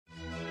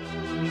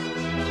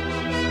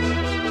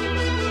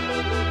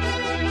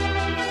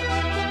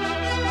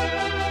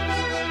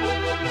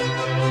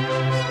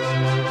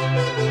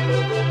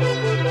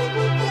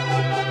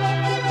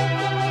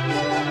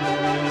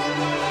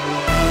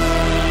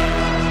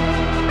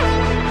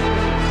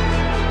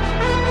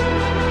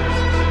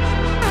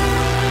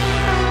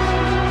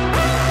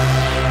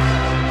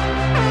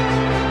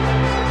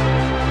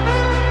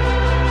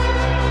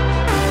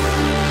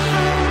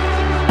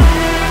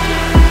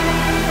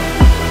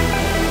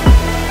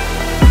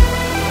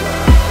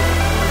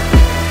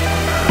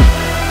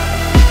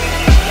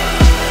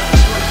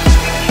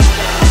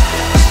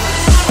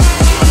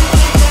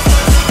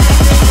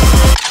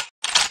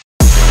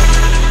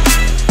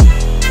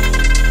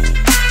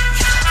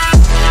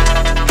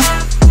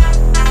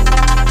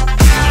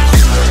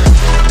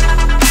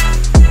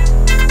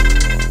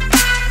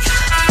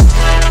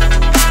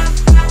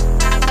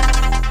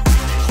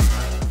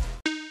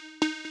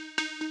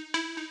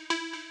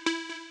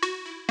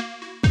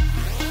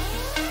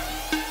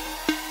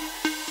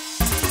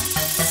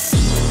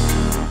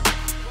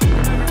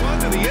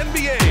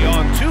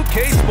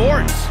U.K.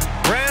 Sports.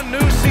 Brand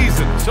new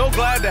season. So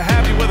glad to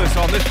have you with us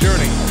on this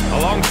journey.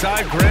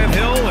 Alongside Grant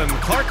Hill and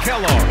Clark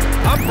Kellogg,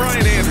 I'm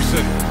Brian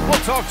Anderson. We'll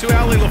talk to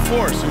Allie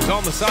LaForce, who's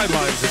on the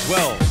sidelines as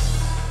well.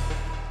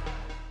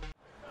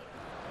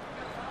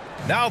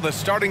 Now the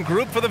starting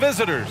group for the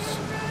visitors.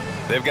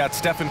 They've got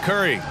Stephen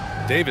Curry.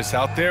 Davis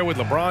out there with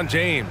LeBron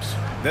James.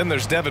 Then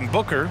there's Devin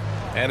Booker.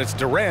 And it's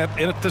Durant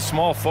in at the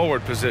small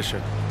forward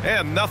position.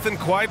 And nothing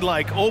quite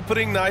like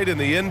opening night in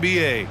the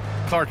NBA.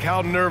 Clark,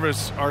 how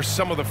nervous are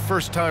some of the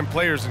first-time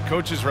players and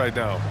coaches right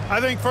now?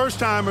 I think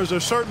first-timers are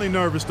certainly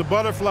nervous. The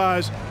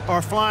butterflies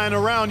are flying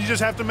around. You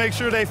just have to make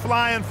sure they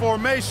fly in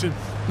formation.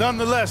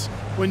 Nonetheless,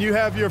 when you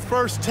have your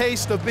first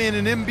taste of being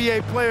an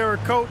NBA player or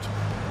coach,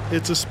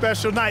 it's a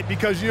special night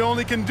because you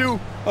only can do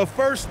a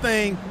first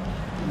thing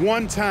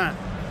one time.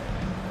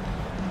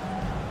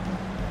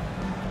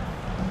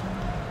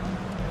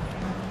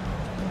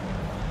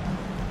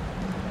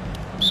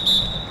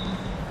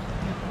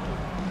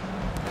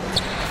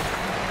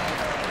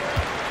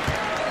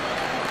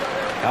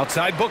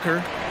 Outside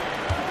Booker.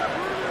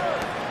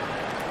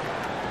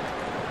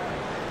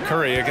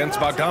 Curry against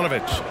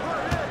Bogdanovich.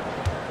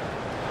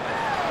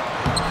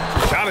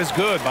 Shot is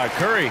good by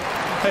Curry.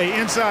 Hey,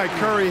 inside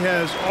Curry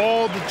has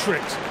all the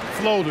tricks.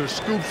 Floaters,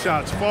 scoop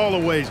shots,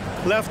 fallaways,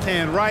 left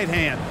hand, right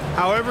hand.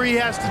 However he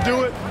has to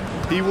do it,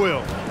 he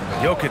will.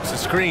 Jokic the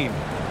screen.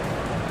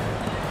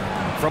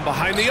 From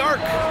behind the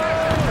arc.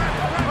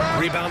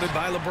 Rebounded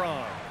by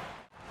LeBron.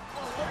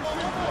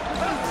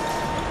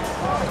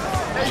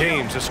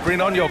 James, a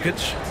screen on Jokic.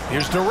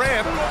 Here's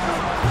Durant.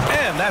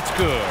 And that's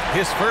good.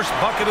 His first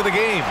bucket of the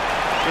game.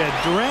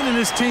 Yeah, Durant and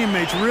his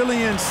teammates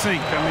really in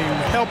sync. I mean,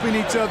 helping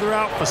each other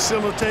out,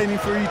 facilitating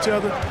for each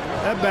other.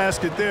 That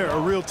basket there, a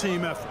real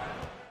team effort.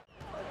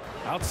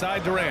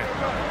 Outside Durant.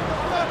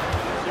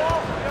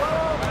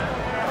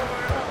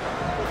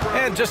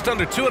 And just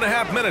under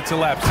 2.5 minutes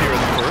elapsed here in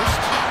the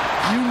first.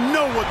 You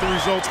know what the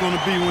result's going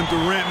to be when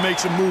Durant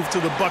makes a move to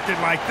the bucket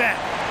like that.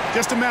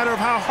 Just a matter of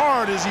how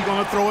hard is he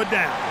going to throw it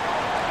down.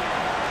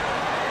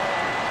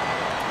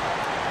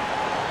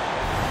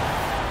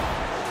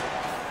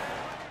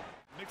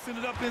 Mixing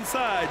it up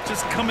inside,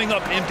 just coming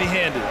up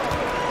empty-handed.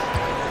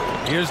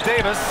 Here's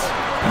Davis,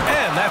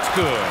 and that's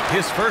good.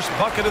 His first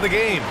bucket of the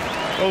game.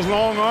 Those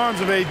long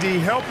arms of AD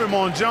help him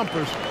on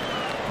jumpers.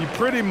 He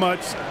pretty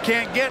much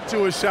can't get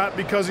to a shot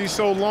because he's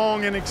so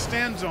long and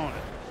extends on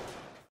it.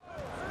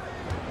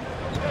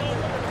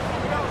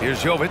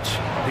 Here's Jovic,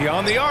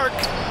 beyond the arc,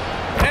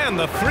 and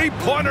the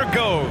three-pointer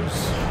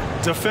goes.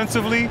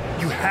 Defensively,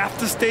 you have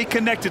to stay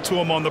connected to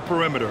him on the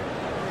perimeter.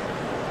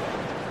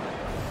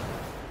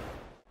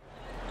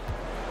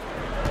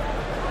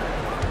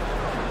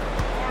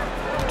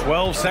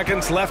 "12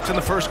 seconds left in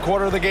the first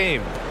quarter of the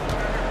game.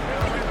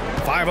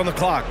 5 on the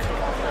clock.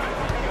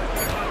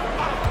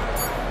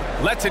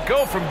 Lets it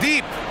go from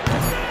deep.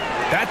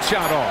 That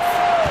shot off.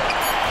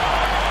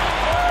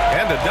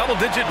 And a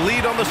double-digit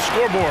lead on the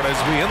scoreboard as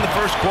we end the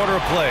first quarter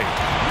of play.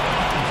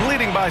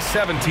 Leading by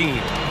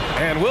 17.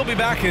 And we'll be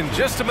back in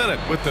just a minute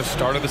with the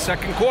start of the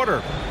second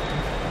quarter.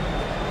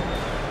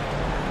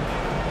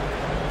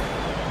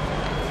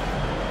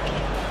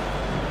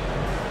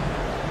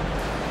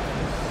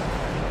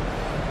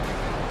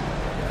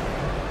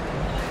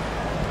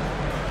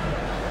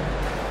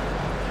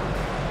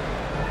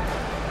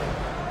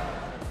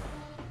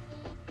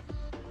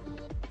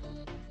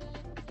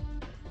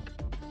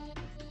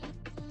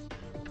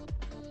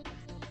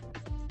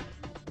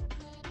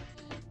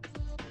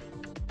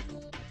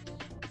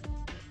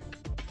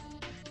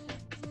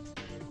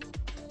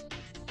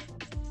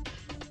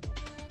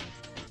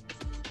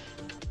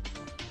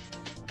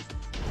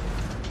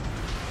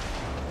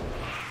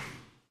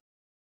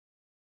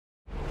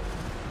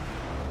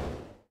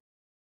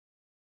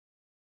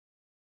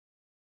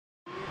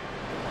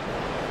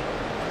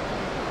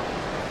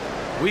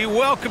 We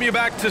welcome you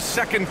back to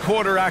second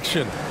quarter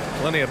action.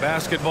 Plenty of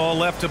basketball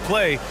left to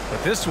play,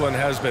 but this one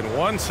has been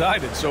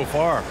one-sided so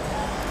far.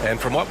 And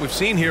from what we've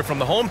seen here from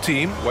the home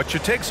team, what's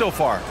your take so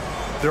far?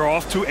 They're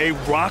off to a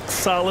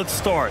rock-solid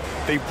start.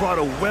 They brought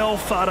a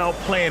well-thought-out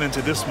plan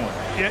into this one.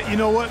 Yeah, you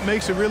know what?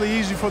 Makes it really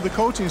easy for the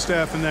coaching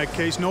staff in that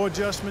case. No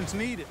adjustments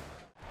needed.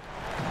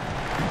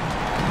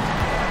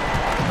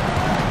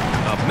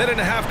 A minute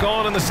and a half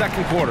gone in the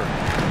second quarter.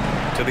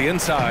 To the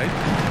inside.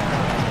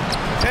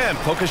 And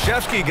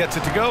Pokusevski gets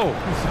it to go.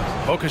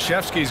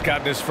 Pokusevski's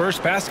gotten his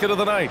first basket of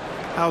the night.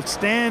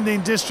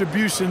 Outstanding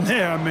distribution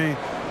there. I mean,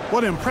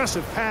 what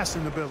impressive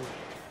passing ability.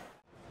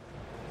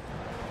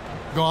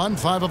 Gone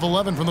 5 of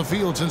 11 from the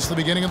field since the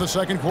beginning of the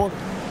second quarter.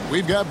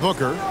 We've got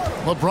Booker.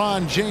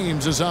 LeBron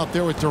James is out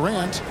there with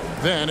Durant.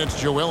 Then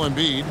it's Joel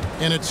Embiid,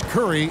 and it's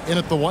Curry in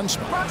at the 1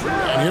 spot.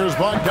 And here's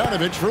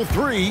Bogdanovich for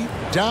 3.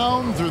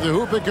 Down through the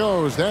hoop it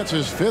goes. That's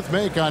his 5th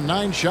make on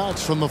 9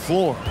 shots from the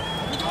floor.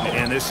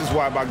 And this is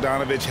why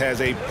Bogdanovich has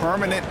a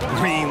permanent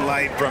green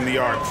light from the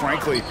arc.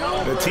 Frankly,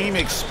 the team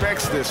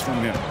expects this from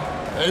him.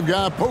 They've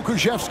got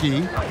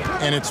Pokusevski,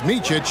 and it's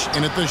Micic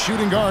in at the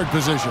shooting guard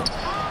position.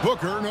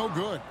 Booker, no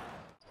good.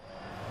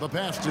 The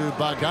pass to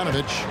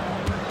Bogdanovich.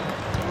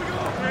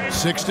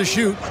 6 to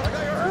shoot.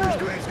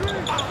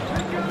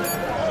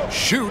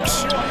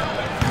 Shoots.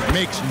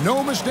 Makes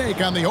no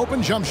mistake on the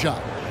open jump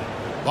shot.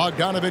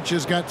 Bogdanovic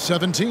has got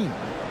 17.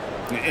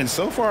 And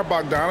so far,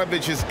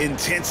 Bogdanovic's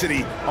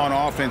intensity on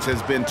offense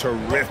has been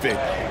terrific.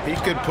 He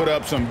could put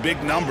up some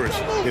big numbers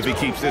if he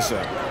keeps this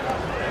up.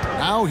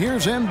 Now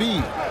here's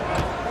Embiid.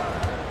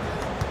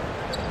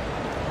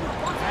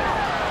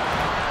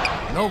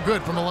 No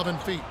good from 11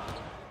 feet.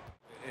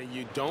 And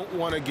you don't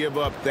want to give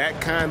up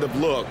that kind of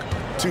look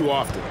too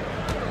often.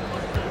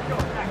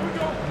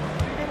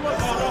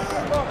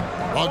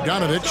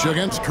 Bogdanovic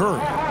against Curry.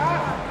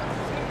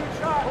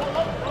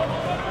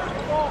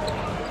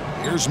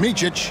 Here's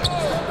Micic.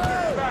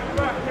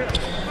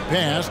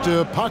 Pass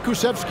to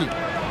Pokusevski.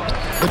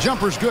 The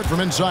jumper's good from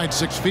inside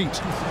 6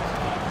 feet.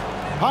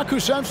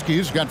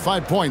 Pokusevski's got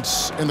 5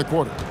 points in the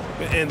quarter.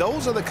 And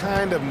those are the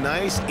kind of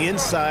nice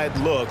inside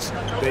looks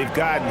they've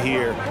gotten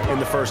here in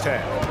the first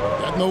half.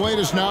 Getting the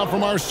latest now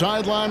from our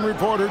sideline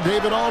reporter,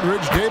 David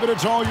Aldridge. David,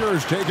 it's all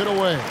yours. Take it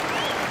away.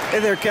 Hey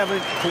there, Kevin.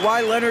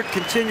 Kawhi Leonard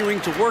continuing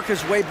to work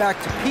his way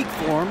back to peak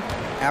form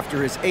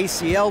after his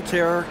ACL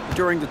tear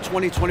during the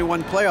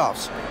 2021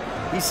 playoffs.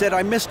 He said,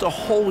 "I missed a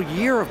whole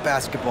year of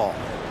basketball.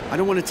 I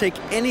don't want to take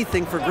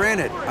anything for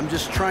granted. I'm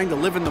just trying to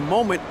live in the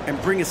moment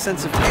and bring a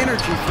sense of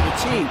energy for the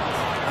team.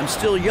 I'm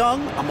still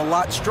young, I'm a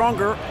lot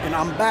stronger, and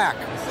I'm back.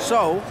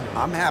 So,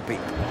 I'm happy."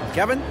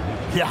 Kevin?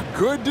 Yeah,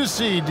 good to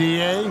see,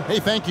 D.A. Hey,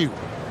 thank you.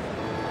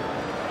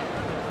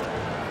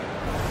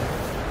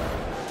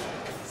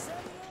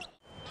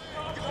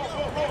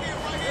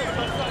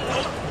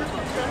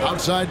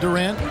 Outside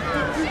Durant.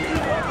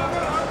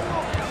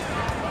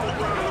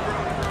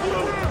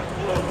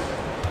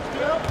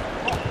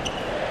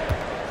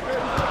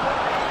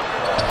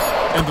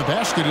 And the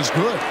basket is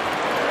good.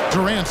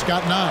 Durant's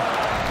got 9.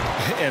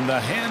 And the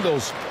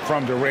handles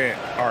from Durant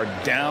are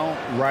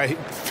downright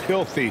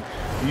filthy,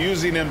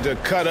 using him to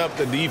cut up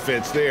the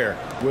defense there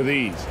with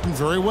ease.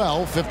 Very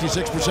well,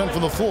 56%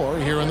 from the floor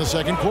here in the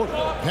second quarter.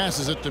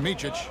 Passes it to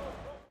Micic.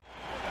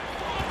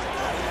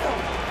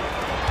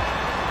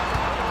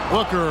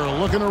 Booker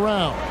looking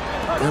around.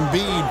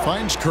 Embiid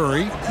finds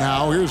Curry.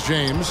 Now here's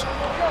James.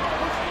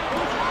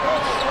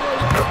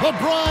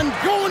 LeBron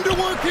going to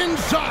work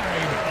inside.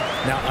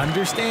 Now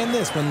understand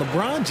this, when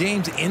LeBron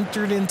James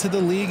entered into the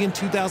league in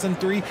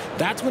 2003,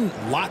 that's when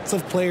lots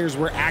of players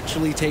were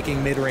actually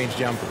taking mid-range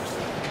jumpers.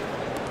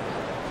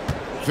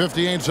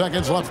 58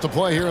 seconds left to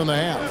play here in the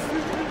half.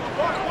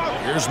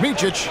 Here's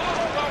Micic.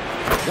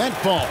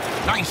 That ball.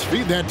 Nice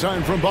feed that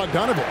time from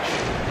Bogdanovic.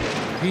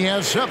 He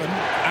has 7.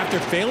 After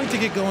failing to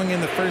get going in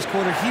the first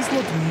quarter, he's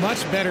looked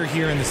much better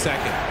here in the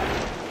second.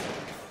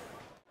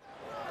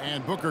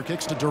 And Booker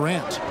kicks to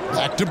Durant.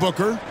 Back to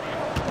Booker.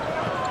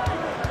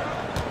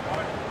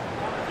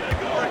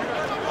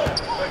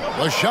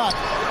 The shot.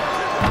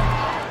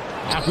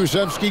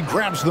 Pokusevski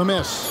grabs the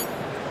miss.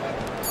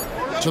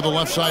 To the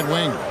left side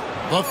wing.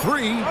 The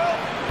 3.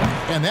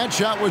 And that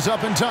shot was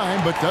up in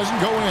time, but doesn't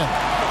go in.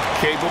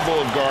 Capable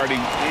of guarding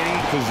any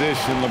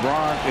position.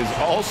 LeBron is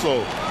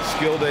also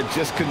skilled at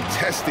just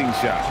contesting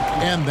shots.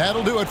 And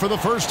that'll do it for the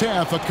first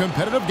half. A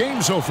competitive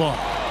game so far.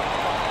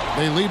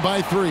 They lead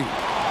by 3.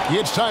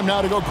 It's time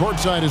now to go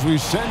courtside as we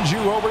send you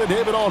over to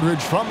David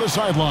Aldridge from the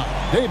sideline.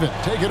 David,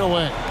 take it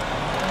away.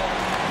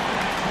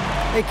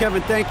 Hey,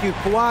 Kevin, thank you.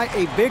 Kawhi,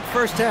 a big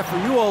first half for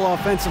you all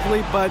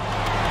offensively, but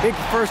big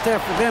first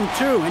half for them,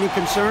 too. Any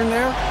concern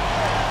there?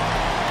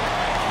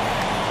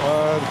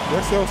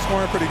 They're still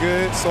scoring pretty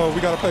good, so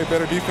we got to play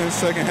better defense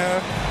second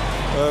half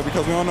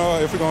because we don't know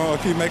if we're going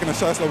to keep making the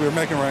shots that we're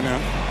making right now.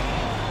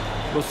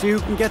 We'll see who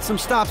can get some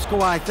stops,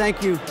 Kawhi.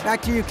 Thank you.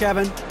 Back to you,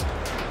 Kevin.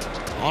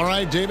 All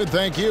right, David,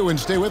 thank you, and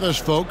stay with us,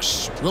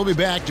 folks. We'll be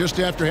back just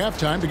after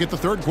halftime to get the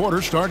third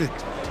quarter started.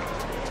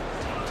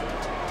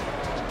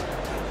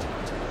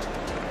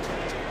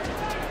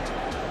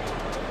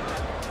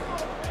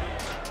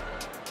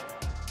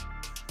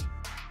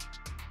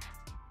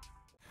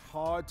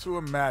 Hard to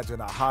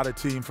imagine a hotter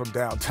team from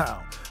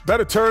downtown.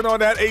 Better turn on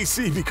that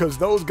AC because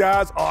those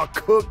guys are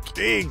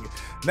cooking.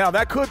 Now,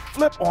 that could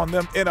flip on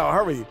them in a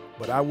hurry,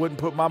 but I wouldn't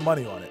put my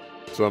money on it.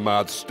 Some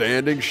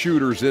outstanding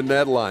shooters in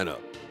that lineup.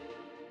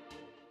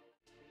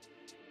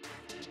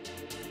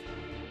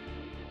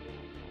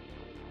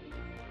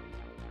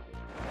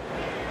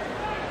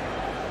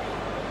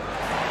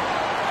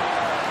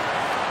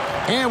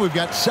 And we've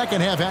got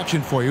second half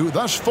action for you.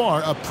 Thus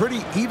far, a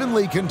pretty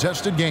evenly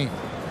contested game.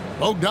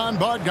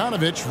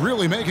 Bogdanovic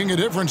really making a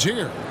difference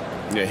here.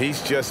 Yeah,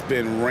 he's just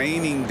been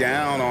raining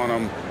down on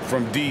them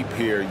from deep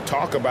here.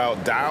 Talk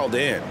about dialed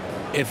in.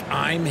 If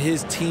I'm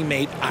his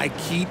teammate, I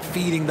keep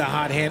feeding the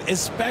hot hand,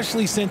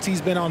 especially since he's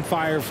been on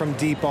fire from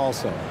deep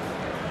also.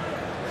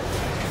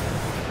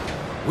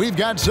 We've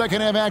got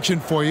second half action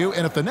for you,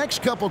 and if the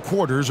next couple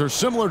quarters are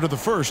similar to the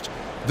first,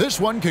 this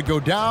one could go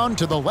down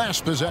to the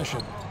last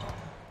possession.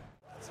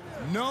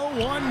 No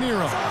one near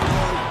him.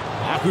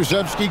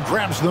 Pokusevski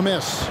grabs the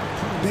miss.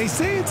 They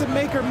say it's a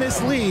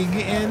make-or-miss league,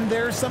 and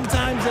there's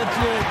sometimes that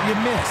you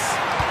miss.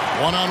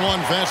 One-on-one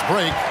fast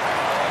break.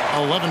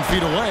 11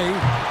 feet away.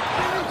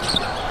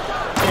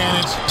 And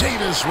it's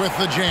Davis with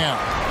the jam.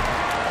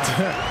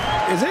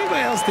 Does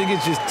anybody else think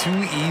it's just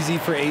too easy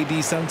for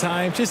AD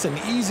sometimes? Just an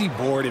easy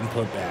board and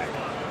put back.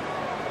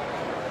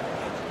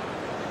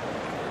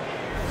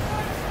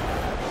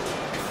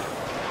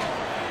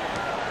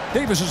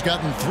 Davis has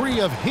gotten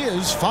 3 of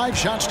his 5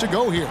 shots to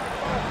go here.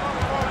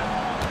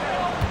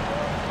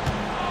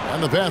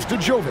 And the pass to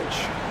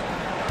Jovic.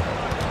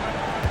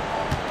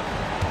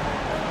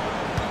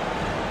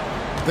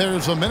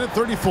 There's a minute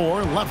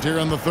 34 left here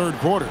in the third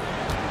quarter.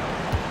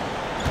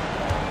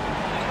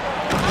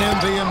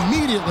 And they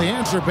immediately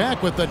answer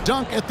back with the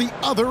dunk at the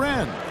other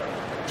end.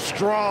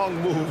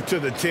 Strong move to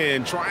the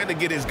 10, trying to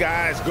get his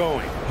guys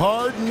going.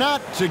 Hard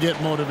not to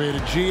get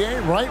motivated, GA,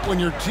 right when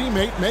your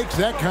teammate makes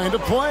that kind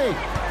of play.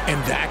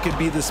 And that could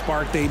be the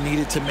spark they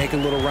needed to make a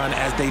little run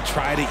as they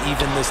try to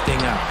even this thing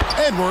out.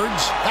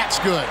 Edwards, that's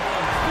good.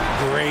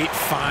 Great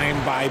find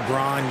by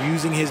Braun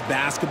using his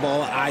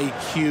basketball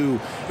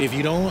IQ. If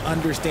you don't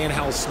understand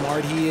how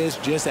smart he is,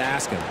 just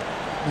ask him.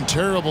 And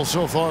terrible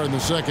so far in the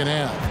second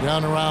half,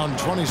 down around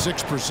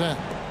 26%.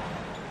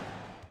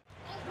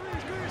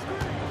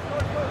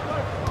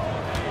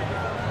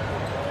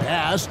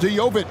 Pass to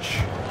Jovic.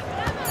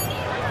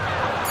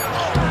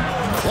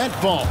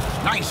 That ball.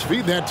 Nice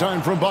feed that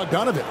time from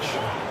Bogdanovic.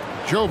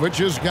 Jovic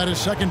has got his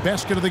second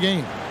basket of the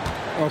game.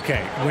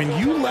 Okay, when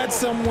you let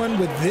someone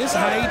with this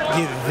height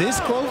get this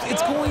close,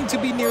 it's going to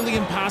be nearly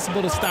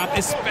impossible to stop,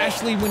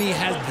 especially when he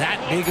has that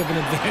big of an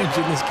advantage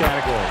in this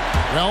category.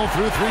 Well,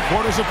 through 3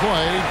 quarters of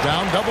play,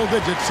 down double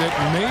digits, it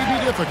may be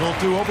difficult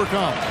to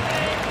overcome.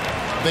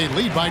 They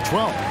lead by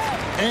 12.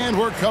 And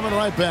we're coming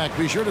right back.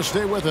 Be sure to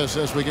stay with us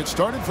as we get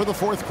started for the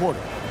fourth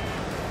quarter.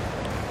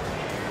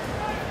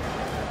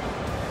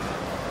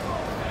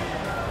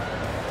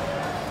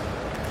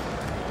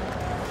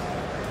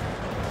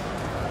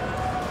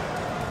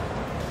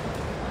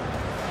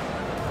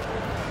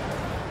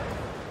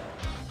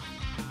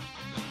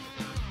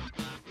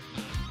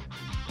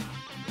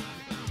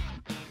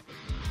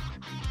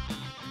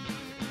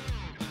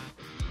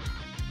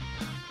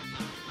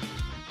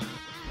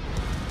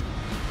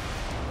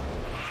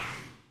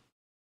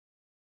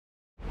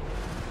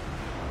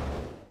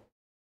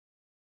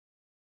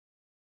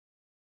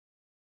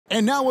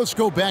 And now let's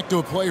go back to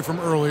a play from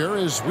earlier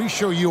as we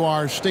show you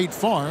our State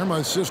Farm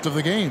assist of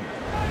the game.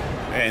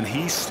 And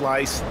he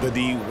sliced the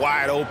D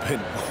wide open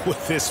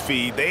with this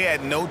feed. They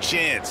had no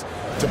chance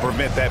to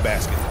prevent that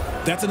basket.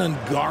 That's an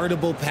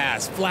unguardable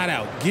pass, flat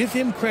out. Give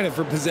him credit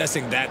for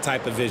possessing that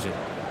type of vision.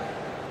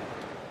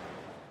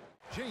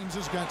 James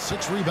has got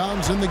 6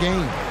 rebounds in the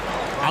game.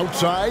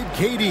 Outside,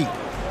 KD.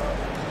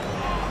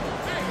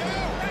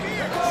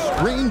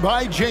 Screen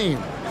by James.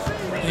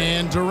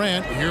 And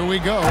Durant, here we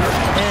go.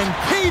 And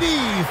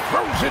KD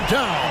throws it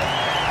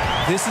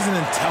down. This is an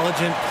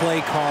intelligent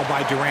play call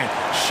by Durant,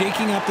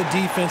 shaking up the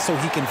defense so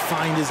he can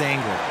find his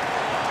angle.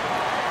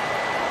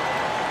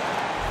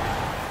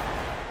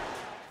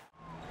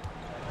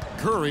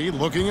 Curry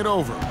looking it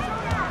over.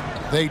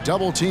 They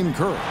double-team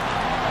Curry.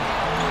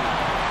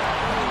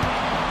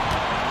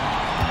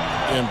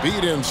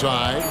 Embiid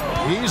inside.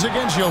 He's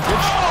against Jokic.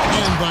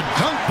 And the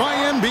dunk by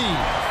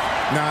Embiid.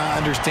 Now, I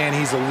understand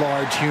he's a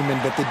large human,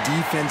 but the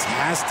defense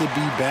has to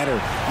be better.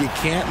 You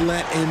can't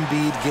let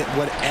Embiid get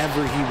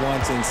whatever he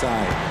wants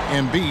inside.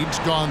 Embiid's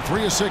gone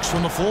 3 of 6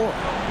 from the floor.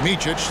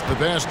 Micic, the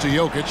pass to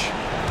Jokic.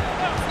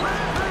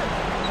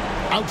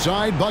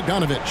 Outside,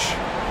 Bogdanovic.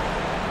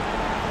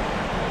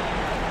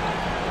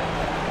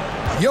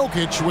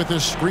 Jokic with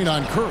his screen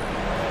on Curry.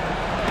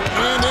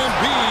 And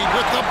Embiid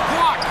with the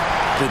block.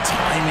 The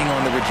timing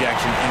on the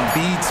rejection,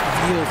 Embiid's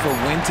feel for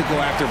when to go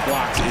after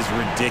blocks is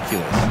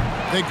ridiculous.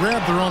 They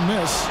grabbed their own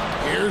miss.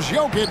 Here's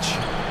Jokic.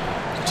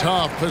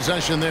 Tough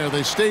possession there.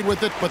 They stayed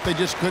with it, but they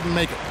just couldn't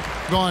make it.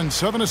 Gone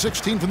 7 of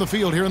 16 from the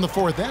field here in the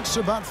fourth. That's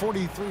about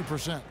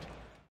 43%.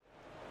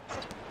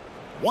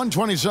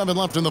 1:27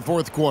 left in the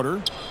fourth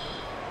quarter.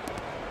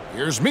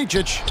 Here's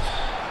Micic.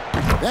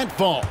 That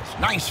falls.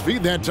 Nice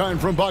feed that time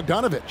from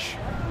Bogdanovic.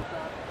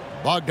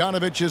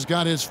 Bogdanovic has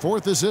got his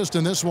 4th assist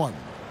in this one.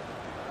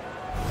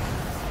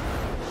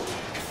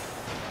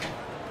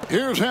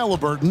 Here's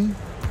Halliburton.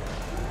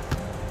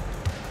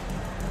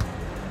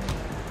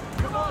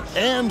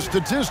 And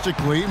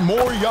statistically,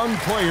 more young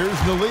players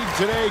in the league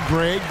today,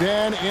 Greg,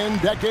 than in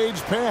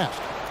decades past.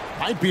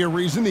 Might be a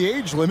reason the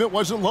age limit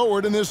wasn't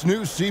lowered in this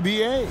new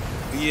CBA.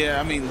 Yeah,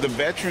 I mean, the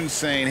veterans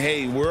saying,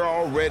 hey, we're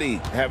already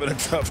having a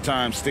tough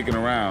time sticking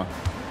around.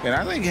 And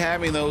I think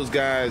having those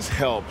guys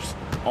helps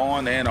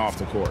on and off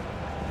the court.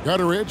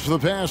 Gutteridge for the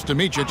pass to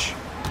Micic.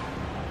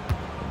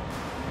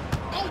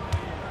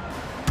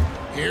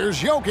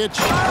 Here's Jokic,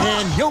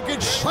 and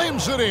Jokic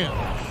slams it in.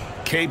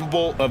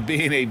 Capable of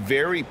being a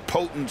very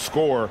potent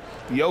scorer,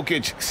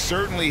 Jokic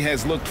certainly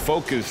has looked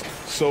focused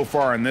so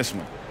far in this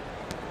one.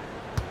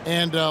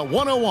 And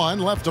 1:01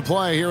 left to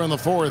play here in the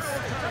fourth.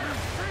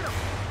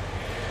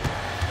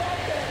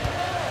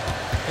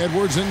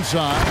 Edwards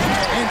inside,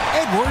 and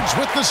Edwards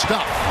with the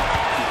stop.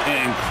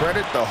 And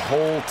credit the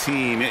whole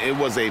team. It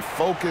was a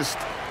focused,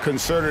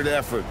 concerted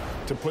effort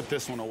to put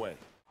this one away.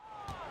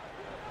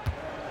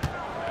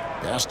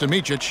 Pass to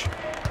Micic.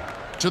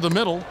 To the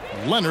middle.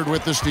 Leonard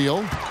with the steal.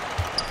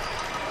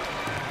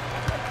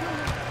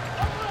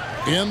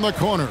 In the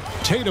corner.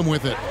 Tatum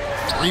with it.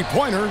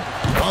 Three-pointer.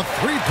 A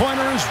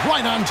three-pointer is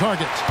right on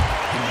target.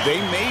 They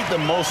made the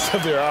most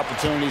of their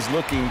opportunities,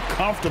 looking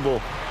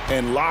comfortable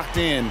and locked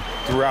in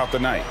throughout the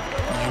night.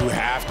 You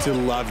have to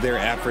love their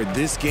effort.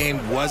 This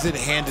game wasn't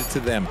handed to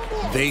them.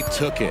 They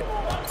took it.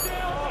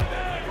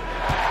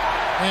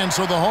 And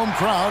so the home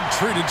crowd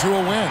treated to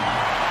a win.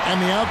 And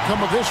the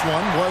outcome of this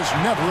one was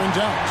never in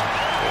doubt.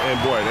 And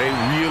boy, they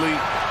really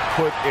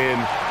put in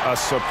a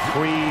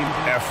supreme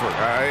effort.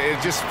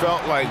 It just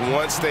felt like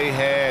once they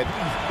had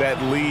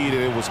that lead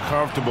and it was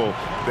comfortable,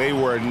 they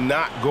were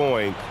not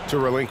going to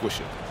relinquish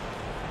it.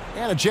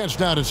 And a chance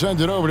now to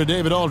send it over to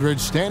David Aldridge,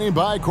 standing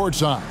by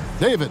courtside.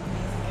 David.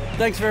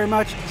 Thanks very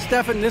much.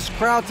 Stephen, this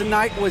crowd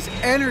tonight was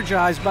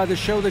energized by the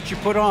show that you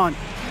put on.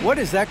 What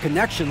is that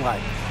connection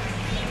like?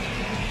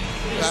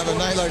 Have a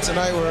night like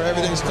tonight where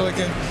everything's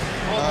clicking.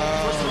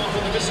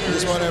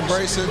 Just want to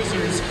embrace it,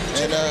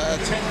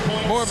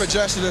 and more of a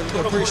gesture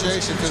of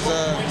appreciation because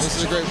this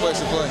is a great place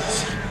to play.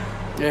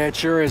 Yeah, it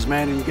sure is,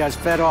 man, and you guys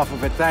fed off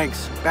of it.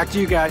 Thanks. Back to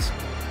you guys.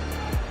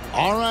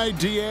 All right,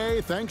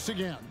 DA, thanks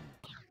again.